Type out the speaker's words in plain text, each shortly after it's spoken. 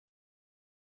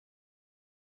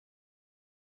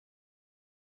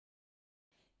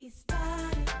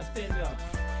Ispani. I stand up,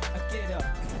 I get up,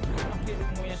 I'm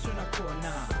getting moya shona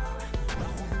kona.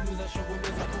 Ahuluza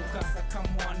shoguluza kukasa, come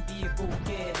on, be a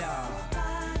go-getter.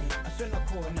 Ashona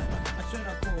kona,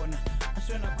 ashona kona,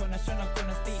 ashona kona, ashona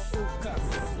kona, stay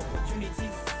focused.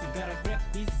 Opportunities, you gotta grab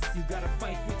this, you gotta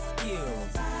fight with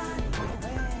skills.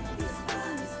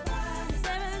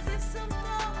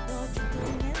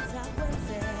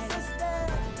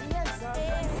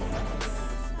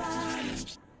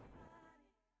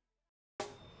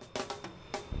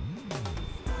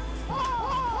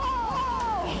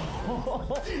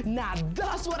 Now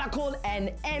that's what I call an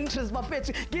entrance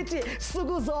buffet. Get it,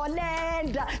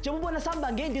 Suguzolenda. Jabubona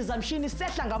samba ngendiza mshini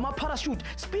sehla ngama parachute.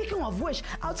 Speaking of which,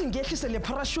 awuthi ngehlise le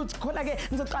parachute khona ke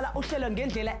ngizoqala uhlelo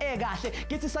ngendlela ekahle.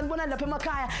 Ngithi sanibona lapha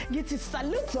emakhaya, ngithi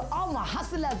salute to all my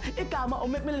hustlers. Igama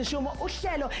uMcMillan Shumo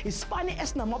uhlelo Ispani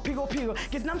esinamaphiko phiko.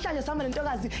 Ngithi namhlanje sihamba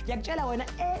lentokazi ngiyakutshela wena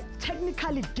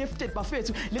technically gifted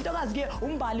bafethu. Lentokazi ke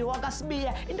umbali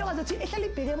wakasibiya. Intokazi ethi ehlala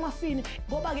ibheke emafini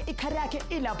ngoba ke icareer yakhe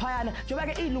ilaphayana. Njoba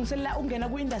ke ilungiselela ukungena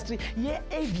ku-industry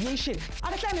ye-aviation.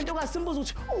 Akahlala nentokazi simbuza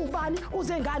ukuthi ubani,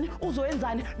 uze ngani,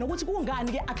 uzoyenzani nokuthi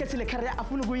kungani ke akhethe le career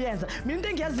afuna ukuyenza. Mina into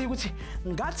engiyaziyo ukuthi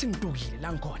ngathi ngidukile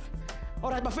la ngikhona.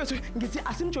 Alright bafethu, ngithi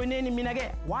asimjoyineni mina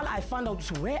ke while I found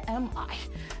out where am I.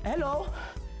 Hello.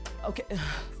 Okay.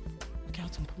 Okay,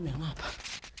 awuthi ngiphume ngapha.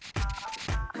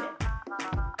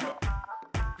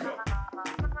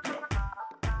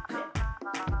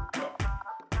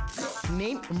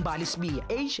 Name Mbali Sbiya,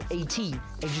 age 18,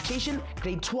 education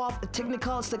grade 12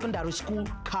 technical secondary school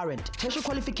current, tertiary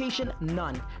qualification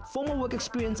none, formal work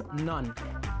experience none.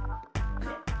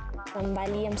 I'm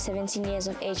Mbali, I'm 17 years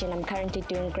of age and I'm currently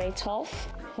doing grade 12.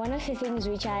 One of the things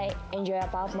which I enjoy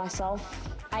about myself,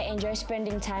 I enjoy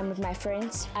spending time with my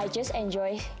friends. I just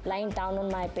enjoy lying down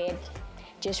on my bed,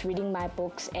 just reading my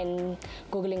books and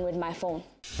Googling with my phone.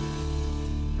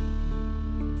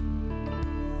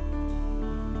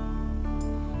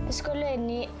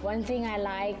 One thing I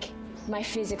like, my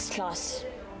physics class.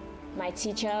 My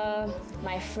teacher,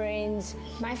 my friends.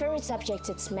 My favorite subject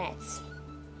is maths.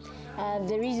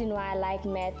 The reason why I like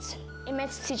maths, a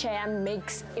maths teacher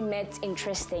makes maths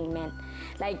interesting, man.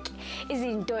 Like,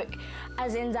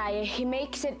 he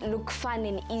makes it look fun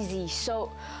and easy.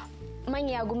 So,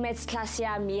 maths class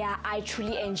I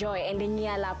truly enjoy. And then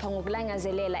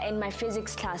and my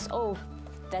physics class, oh,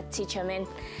 that teacher, man.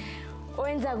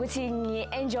 I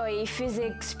enjoy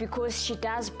physics because she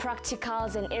does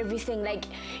practicals and everything. Like,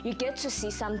 you get to see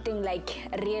something like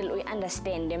real, we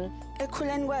understand them.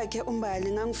 Ekhuleni kwakhe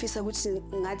uMbali ngangifisa ukuthi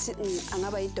ngathi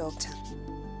angaba yidoctor.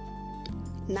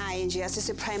 Naye nje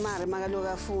asise primary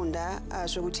makaloka afunda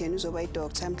asho ukuthi yena uzoba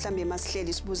yidoctor. Mhlambe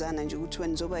masihleli sibuzana nje ukuthi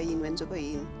wena uzoba yini, wena uzoba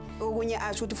yini. Okunye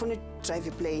asho ukuthi ufuna drive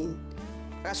iplane.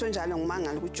 Kasho njalo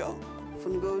ngimangala kuJoe.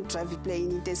 Ufuna go drive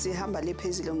iplane into esihamba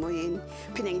lephezulu emoyeni.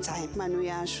 Phinde ngithi hayi manje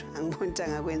uyasho angiboni ukuthi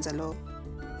angakwenza lokho.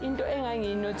 Into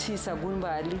engangiyinothisa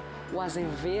kuMbali was a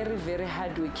very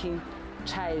hardworking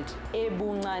child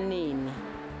ebuncaneni.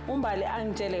 uMbali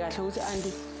angitshele kahle ukuthi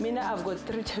anti mina I've got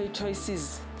 3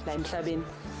 choices la emhlabeni.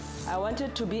 I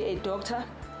wanted to be a doctor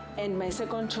and my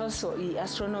second choice was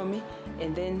astronomy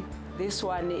and then this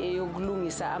one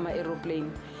eyokulungisa ama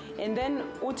aeroplane. And then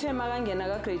uthe makangena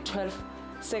ka grade 12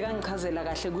 sekangichazela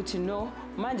kahle ukuthi no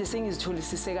manje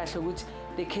sengizitholisise kahle ukuthi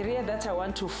the career that I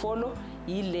want to follow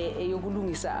yile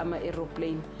eyokulungisa ama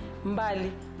aeroplane.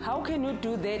 Mbali, how can you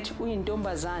do that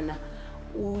uyintombazana?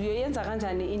 Uyoyenza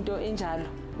kanjani into enjalo?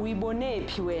 Uyibone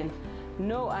phi wena?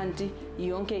 No auntie,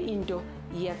 yonke into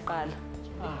iyaqala.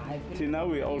 Now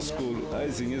we old school,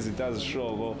 ezinye izinto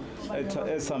azishoko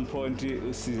at some point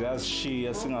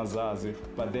siyazishiya singazazi,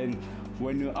 but then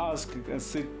when you ask and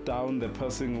sit down the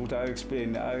person would I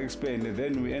explain,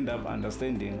 then we end up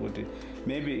understanding what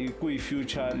maybe kwi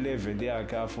future level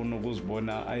yakhe afuna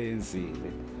ukuzibona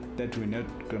ayenzile, that we're not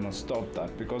gonna stop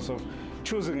that because of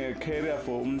choosing a career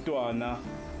for umntwana.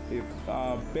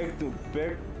 Back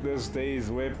those days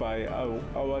whereby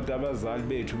our abazali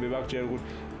bethu bebakutshela ukuthi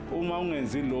uma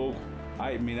ungenzi lokho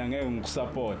hayi mina ngeke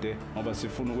ngikusupport ngoba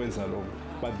sifuna ukwenza lokho.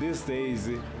 But these days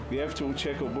we have to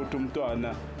check ukuthi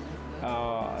umntwana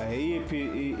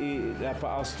yiphi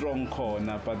lapha strong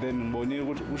khona, but then ngibonile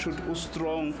ukuthi usho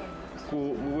strong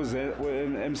ukuze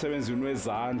emsebenzini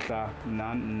wezandla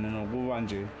nokuba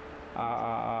nje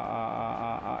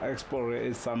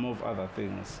explore some of other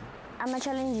things. Ama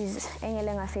challenges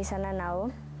engele ngafacana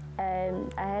nawo. I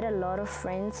had a lot of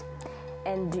friends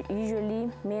and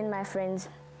usually me and my friends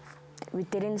we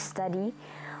didn't study.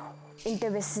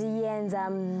 Into besiyenza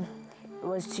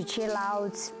was to chill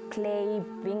out, play,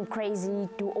 being crazy,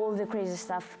 do all the crazy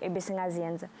stuff. I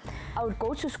would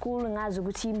go to school and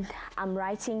I'm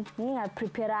writing,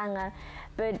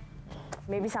 but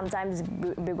maybe sometimes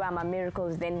begwama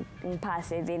miracles then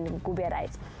pass it then go be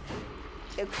right.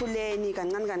 Ekukhuleni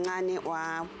kancane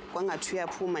kwangathi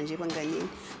uyaphuma nje banganini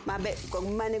mabe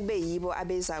kwakumane kube yibo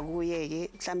abeza kuye ke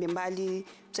mhlambe imbali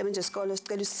msebenzi wesikolo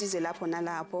sicela usize lapho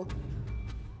nalapho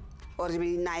or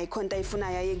naye khonta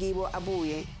ifuna yaye kibo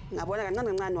abuye ngabona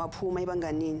kancane waphuma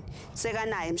ibanganini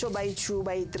sekanaye msho bayi2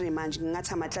 bayi3 manje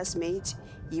ngathi ama classmates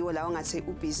yiwo lawo ngathi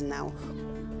ubusy now.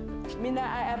 Mina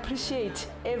I appreciate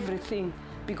everything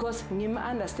because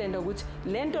ngima understand ukuthi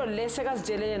lento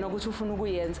lesekazitshelele nokuthi ufuna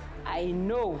ukuyenza I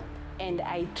know and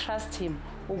I trust him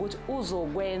ukuthi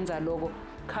uzokwenza lokho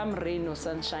come rain or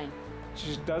sunshine.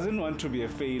 She doesn't want to be a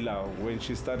failure when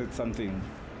she started something.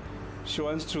 She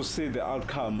wants to see the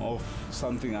outcome of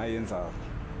something ayenza.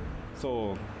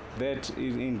 So that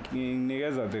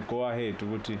inikeza the go ahead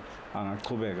ukuthi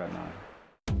angaqhubeka nayo.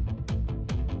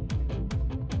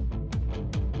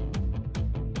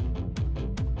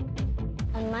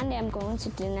 On Monday, I'm going to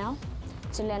dinner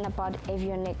to learn about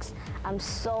Avionics. I'm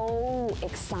so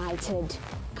excited.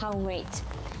 Can't wait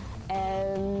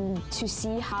to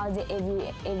see how the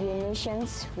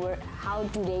Avionicians work, how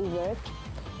do they work,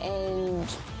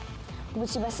 and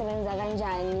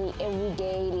every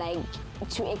day, like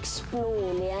to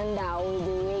explore the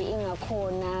way in a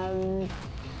corner.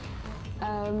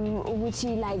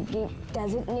 Like,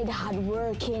 does it need hard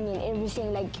working and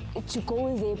everything? Like, to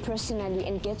go there personally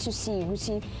and get to see,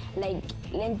 like,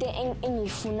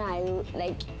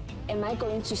 am I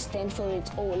going to stand for it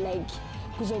all? Like,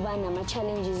 my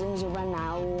challenges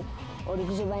now, or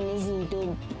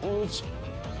which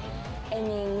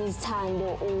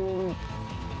or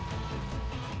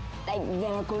like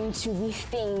there are going to be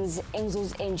things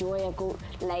those enjoyable,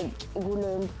 like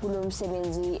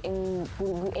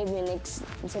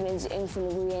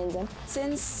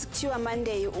since kuthiwa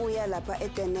Monday uya lapha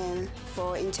eTenel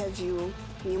for interview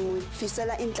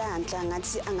ngimufisela inhlanhla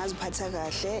ngathi angaziphatha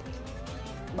kahle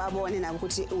babone nabo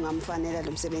ukuthi ungamfanela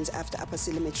lo msebenzi after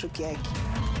apasile matric yakhe.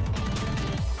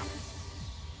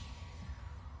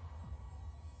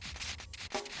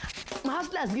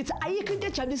 Mahaslas ngithi ayikho into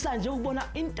ejabulisa nje ukubona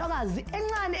intokazi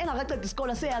encane engakaqeda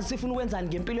isikole seyazi sifuna ukwenzani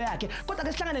ngempilo yakhe kodwa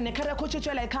ke sihlangane necareer coach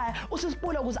etshela ekhaya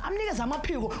usisipula ukuze amnikeze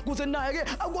amaphiko ukuze naye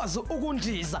ke akwazi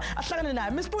ukundiza ahlangane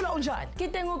naye misipula unjani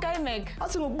Kitenguka Meg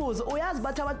athi ngokubuza uyazi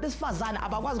bathi abantu besifazana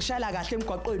abakwazi ukushayela kahle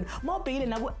emgwaqweni mawubhekile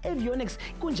nabo Avionics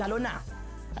kunjalo na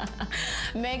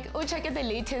Meg, check the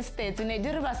latest stats. In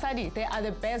Basadi, they are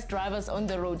the best drivers on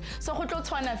the road. So,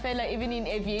 fella, even in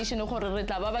aviation,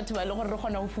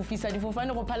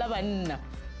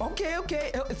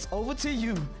 okay, it's over to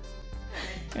you.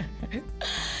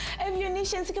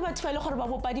 Avionicians ke batho ba le gore ba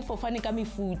bopadi fofane ka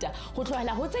mefuta go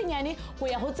tloela go tsenyane go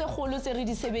ya go tse golo tse re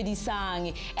di sebedisang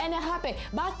ene gape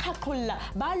ba qhaqholla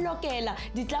ba lokela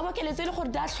ditlabokele tse le gore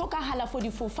da tlhokagala for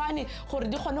difofane gore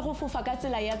di gone go fofa ka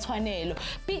tsela ya tshwanelo.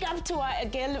 Big up to a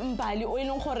girl Mbali o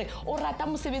ileng gore o rata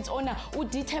mosebetsi ona o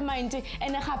determined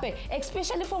ene gape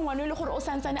especially for ngwana le gore o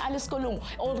santsane a le sekolong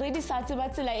already sa tseba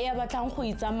tsela e ya batlang go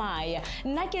itsamaya.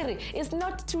 Nna ke re it's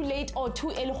not too late or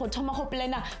too early go thoma go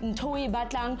plana ntho e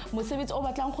batlang mosebetsi o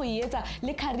batlang go yetsa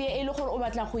le career e le gore o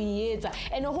batla go yetsa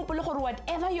and o gopole gore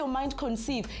whatever your mind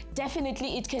conceive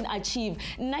definitely it can achieve.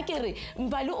 Nna ke re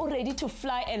Mbali o ready to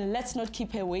fly and let's not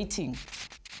keep her waiting.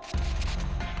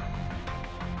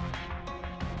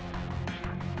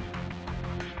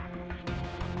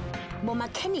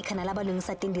 Bomakhenika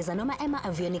nalabalungisa tindiza noma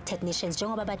Avionic technicians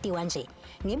njengoba batiwa nje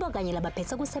ngibo kanye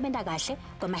labaphethe kusebenza kahle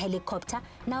kwama helicopter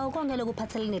nawo konke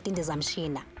lokuphathelene netindiza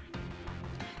mshina.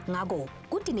 Ngako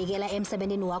kudinikela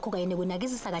emsebenzini wakho kanye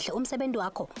nekunakisisa kahle umsebenzi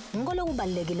wakho ngolo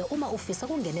kubalekile uma ufisa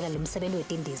kungenela lo msebenzi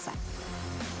wetindiza.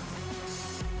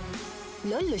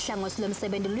 Lolu hlangothi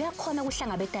lomsebenzi luyakhona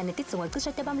kuhlangabetana tidzingo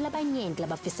cishe tebami labanyenti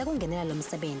labafisa kungenela lo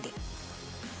msebenzi.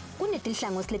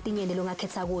 Kunetinhlangothi letinyeni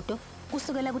longakhetha kuto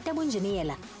kusukela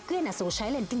kutebunjiniyela kuye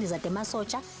nasekushayela intindiza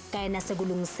temasotsha kanye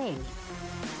nasekulungiseni.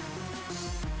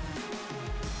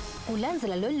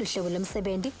 Kulandzela lolu hlelo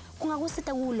lomsebenzi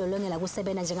kungakusita kulolongela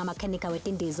kusebenza njengamakhenika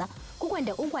wetindiza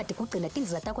kukwenda ukwati kugcina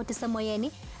tindiza takho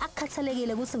tisemoyeni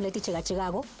akukhathalekile ukuthi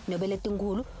ngiletichekajekako nobe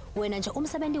letinkulu wena nje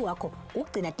umsebenzi wakho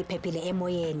ugcina tiphephile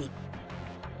emoyeni.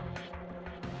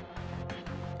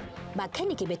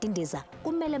 Abakheniki betindiza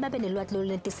kumele babe nelwazi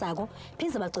lolentisako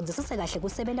phindze bacondzisise kahle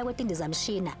kusebenza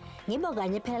kwetindizamshina. Ngibo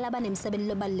kanye phela labanemisebenzi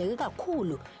lobaluleke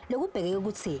kakhulu lokubhekeka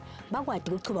ukuthi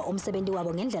bakwadi ukuchuba umsebenzi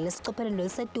wabo ngendlela esicophelweni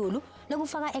lelisetulu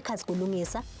lokufaka ekhathi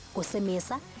kulungisa,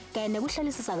 kusemisa kanye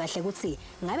nekuhlolisisa kahle ukuthi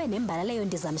ngabe nembala leyo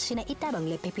ndizamshina itaba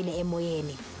ngilephephile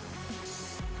emoyeni.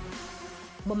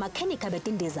 Bomakhenika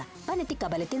betindiza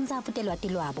banetigaba letintsatfu telwati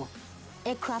lwabo: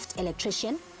 aircraft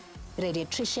electrician,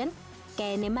 radiatrician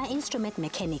kanye nema-instrument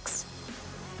mechanics.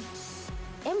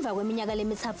 Emva kweminyaka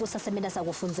lemitsatfu sasebenza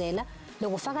sakufundzela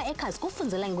lokufaka ekhathi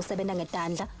kufundzela ngekusebenza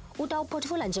ngetandla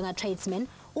utawuphotfula njenga-tradesman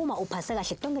uma uphase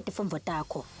kahle tonke tifundvo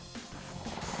takho.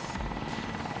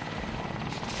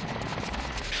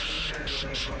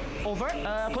 Over.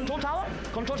 Control tower.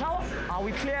 Control tower. Are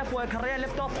we clear for a career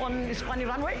liftoff on Ispani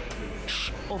runway?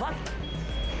 Over.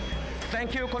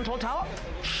 Thank you, control tower.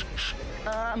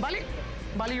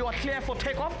 Mbali, you are clear for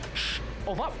takeoff.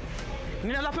 Over.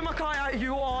 Nina Lapimakaya,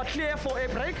 you are clear for a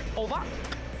break. Over.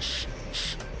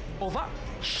 Over.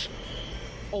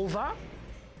 Over.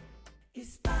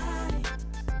 Ispani,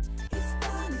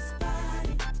 Ispani,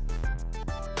 Ispani,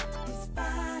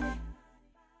 Ispani,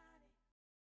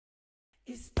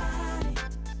 Ispani,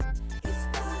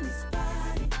 Ispani,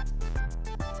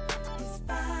 Ispani,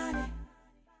 Ispani.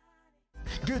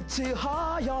 Good to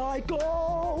high I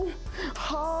go.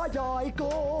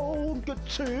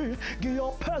 Githi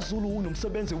ngiyaphezulu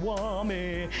nomsebenzi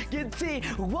wami. Githi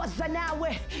waza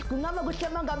nawe kungaba kuhle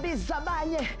mangabiza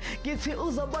abanye. Githi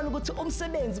uzobona ukuthi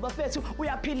umsebenzi bafethu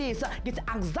uyaphilisa. Githi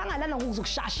angizanga lana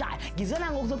ngokuzokushashaya.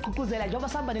 Ngizena ngokuzogqugquzela njengoba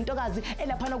sihamba nentokazi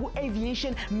elaphana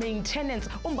ku-aviation maintenance.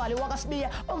 Umbali wakasibiya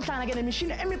ongihlangana ke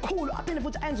nemishini emikhulu aphinde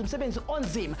futhi ayenza umsebenzi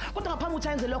onzima. Kodwa ngaphambi ukuthi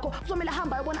ayenze lokho kuzomela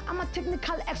ahamba ayobona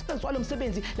ama-technical experts walo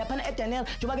msebenzi laphana eDaniel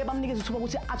njengoba ke bamnikeza ithuba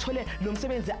ukuthi athole lo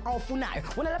msebenzi awufunayo.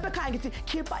 Wona lapha ekhaya ngithi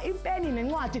khipha ipeni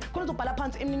nencwadi khona uzobhala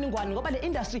phansi imininingwane ngoba le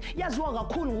industry yaziwa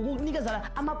kakhulu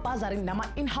ngokunikeza ama-bursary nama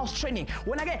in-house training.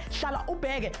 Wona ke hlala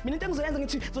ubheke mina into engizoyenza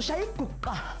ngithi zoshaya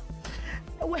iguqa.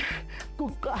 Ewe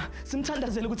guqa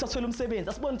simthandazele ukuthi athole umsebenzi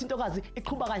asibone ukuthi intokazi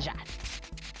iqhubha kanjani.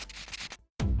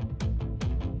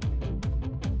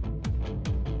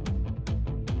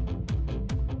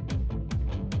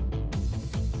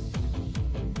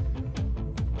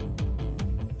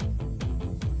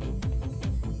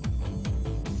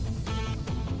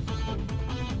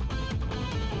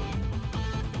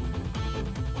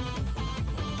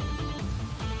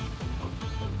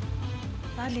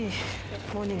 Mbali,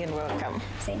 good morning and welcome.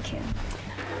 Thank you.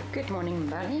 Good morning,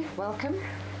 Mbali. Welcome.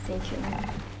 Thank you.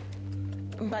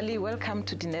 Mbali, welcome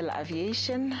to Dinel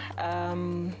Aviation.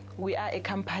 We are a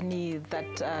company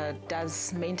that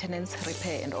does maintenance,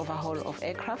 repair and overhaul of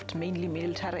aircraft, mainly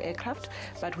military aircraft,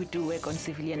 but we do work on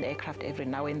civilian aircraft every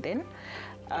now and then.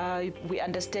 We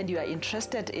understand you are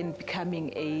interested in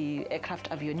becoming an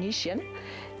aircraft Avionician,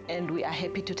 and we are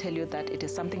happy to tell you that it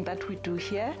is something that we do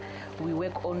here. We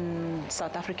work on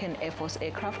South African Air Force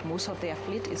aircraft. Most of their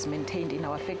fleet is maintained in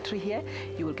our factory here.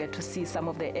 You will get to see some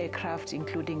of the aircraft,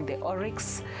 including the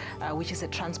Oryx, which is a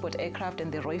transport aircraft,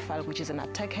 and the Royfal, which is an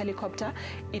attack helicopter.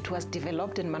 It was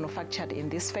developed and manufactured in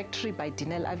this factory by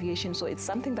Dinel Aviation, so it's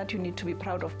something that you need to be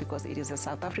proud of because it is a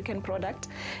South African product,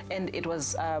 and it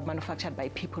was manufactured by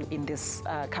people in this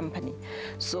company.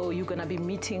 So you're going to be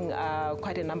meeting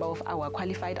quite a number of our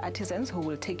qualified artisans who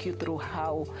will take you through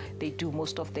how they do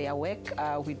most of their work.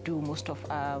 We do most of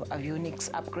Avionics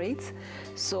upgrades.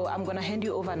 So I'm going to hand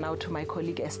you over now to my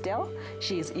colleague Estelle.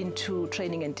 She is into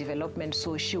training and development,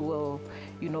 so she will,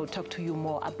 talk to you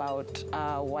more about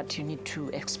what you need to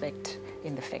expect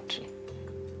in the factory.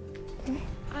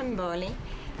 Mbali,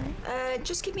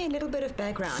 just give me a little bit of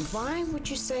background. Why would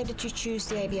you say that you choose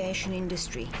the aviation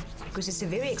industry? Because it's a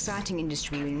very exciting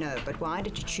industry, we know, but why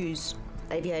did you choose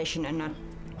aviation and not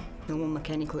normal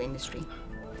mechanical industry?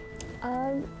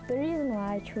 The reason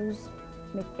why I chose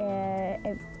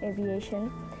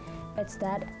aviation is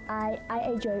that I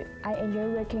enjoy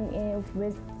working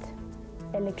with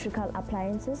electrical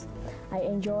appliances. I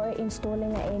enjoy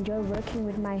installing, I enjoy working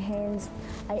with my hands,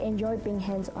 I enjoy being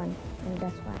hands-on, and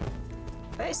that's why.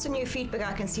 Based on your feedback,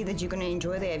 I can see that you're going to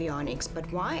enjoy the avionics,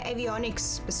 but why avionics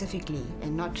specifically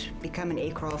and not become an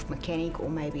aircraft mechanic or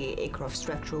maybe an aircraft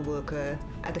structural worker,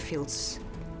 other fields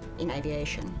in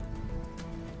aviation?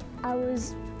 I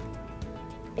was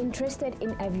interested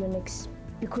in avionics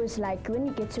because when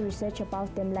you get to research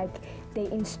about them, they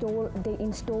install,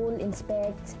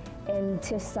 inspect and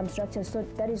test some structures, so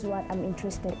that is what I'm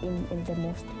interested in the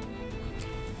most.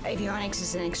 Avionics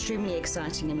is an extremely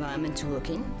exciting environment to work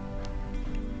in.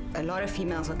 A lot of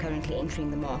females are currently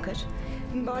entering the market.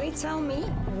 Mbali, tell me,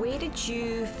 where did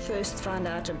you first find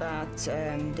out about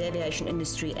the aviation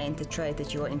industry and the trade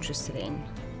that you're interested in?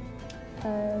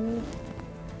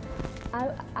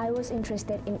 I was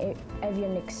interested in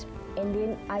avionics, and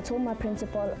then I told my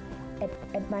principal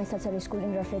at my Satsari school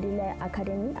in Rafedile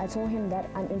Academy, I told him that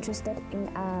I'm interested in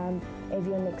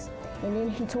avionics, and then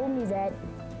he told me that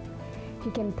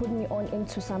he can put me on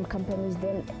into some companies,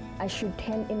 then I should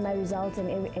hand in my results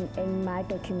and my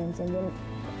documents, and then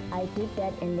I did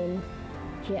that, and then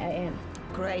here I am.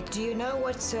 Great. Do you know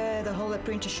what the whole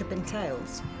apprenticeship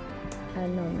entails?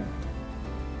 No.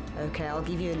 Okay, I'll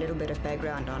give you a little bit of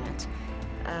background on it.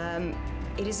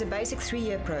 It is a basic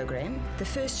 3-year program. The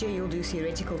first year you'll do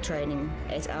theoretical training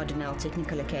at our Denel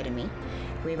Technical Academy,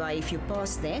 whereby if you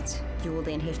pass that, you will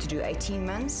then have to do 18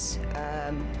 months.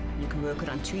 You can work it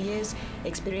on 2 years.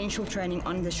 Experiential training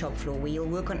on the shop floor, where you'll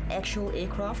work on actual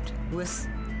aircraft with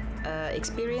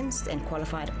experienced and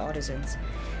qualified artisans.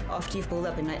 After you've built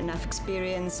up enough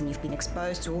experience and you've been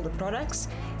exposed to all the products,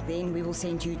 then we will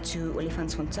send you to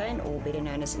Olifantsfontein, or better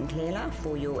known as Ndlela,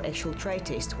 for your actual trade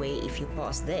test, where if you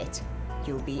pass that,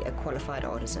 you'll be a qualified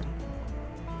artisan.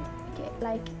 Okay,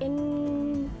 like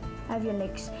in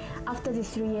avionics, after the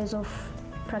 3 years of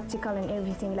practical and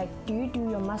everything, like do you do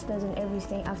your masters and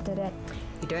everything after that?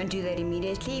 You don't do that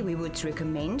immediately. We would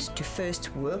recommend to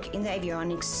first work in the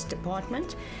avionics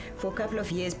department for a couple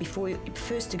of years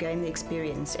first to gain the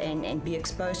experience and be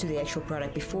exposed to the actual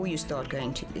product before you start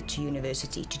going to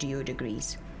university to do your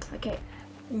degrees. Okay.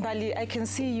 Mbali, I can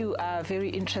see you are very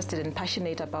interested and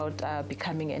passionate about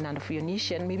becoming an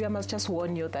Avionician. Maybe I must just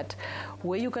warn you that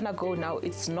where you're going to go now,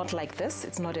 it's not like this.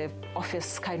 It's not an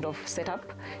office kind of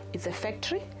setup. It's a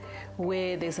factory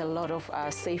where there's a lot of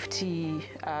safety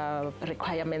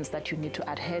requirements that you need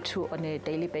to adhere to on a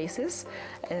daily basis.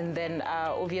 And then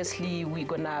obviously we're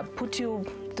going to put you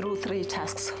through 3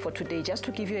 tasks for today, just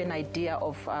to give you an idea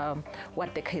of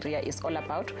what the career is all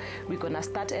about. We're going to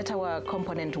start at our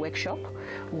component workshop,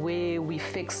 where we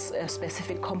fix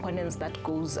specific components that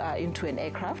goes into an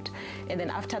aircraft. And then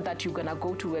after that, you're going to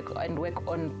go to work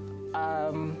on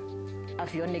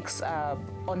avionics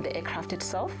on the aircraft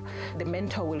itself. The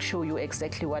mentor will show you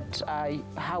exactly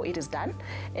how it is done,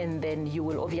 and then you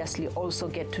will obviously also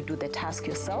get to do the task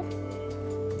yourself.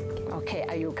 Okay,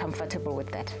 are you comfortable with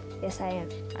that? Yes, I am.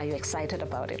 Are you excited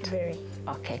about it? Very.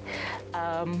 Okay.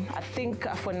 I think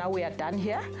for now we are done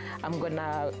here. I'm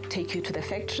gonna take you to the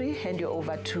factory, hand you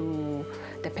over to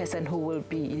the person you will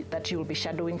be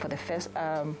shadowing for the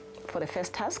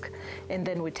first task, and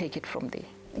then we take it from there.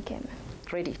 Okay, ma'am.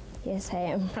 Ready? Yes, I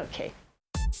am. Okay.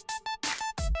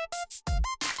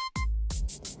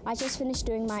 I just finished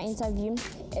doing my interview.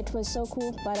 It was so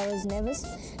cool, but I was nervous.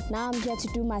 Now I'm here to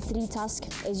do my 3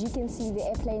 tasks. As you can see, the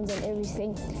airplanes and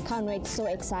everything. Can't wait, so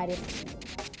excited.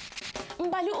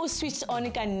 Mbali o switched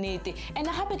on ka nnete, and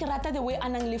hape ke rata the way a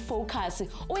nang le focus.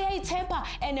 O ya itshepa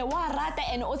and wa rata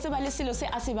and o tseba le selo se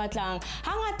a se batlang.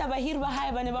 Hangata bahiri ba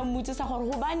hae ba ne ba mmutsisa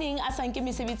gore ho baneng a sanke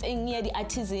mesebetsi eng ya di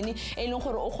artisan e leng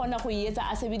gore o kgona go etsa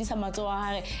a sebedisa matsoho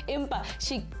a gagwe, empa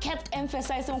she kept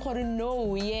emphasizing gore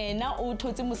no, yena o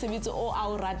thotse mosebetsi o a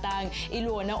o ratang e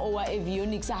le ona o wa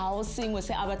avionics, ha o sengwe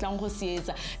se a batlang go se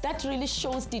etsa. That really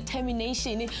shows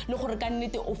determination le gore ka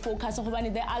nnete o focus go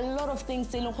bane there are a lot of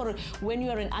things e leng gore when you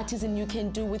are an artisan you can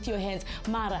do with your hands.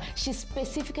 Mara she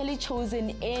specifically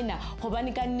chosen ena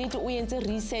gobane ka nnete o yentse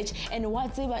research and wa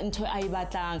tseba ntho a e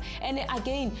batlang. And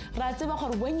again ra tseba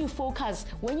gore when you focus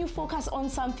on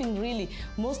something, really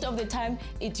most of the time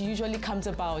it usually comes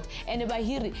about. And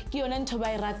bahiri ke yona ntho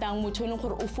ba e ratang, motho le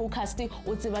gore o focused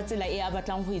o tseba tsela e a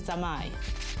batlang go itsamaya.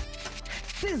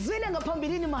 Sizwile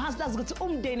ngaphambilini mahustlers ukuthi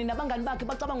umndeni nabangani bakhe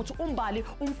bacabanga ukuthi umbali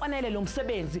umfanele lo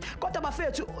msebenzi, kodwa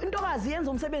bafethu intokazi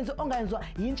yenza umsebenzi ongayenzwa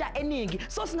yintsha eningi,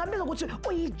 so singabiza ukuthi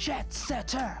uyi-jet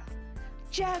setter.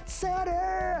 Jet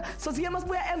setter. So siye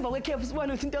masibuya emva kwekhefu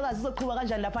sibone ukuthi intokazi izoqhubeka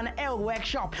kanjani lapha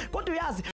e-workshop. Kodwa uyazi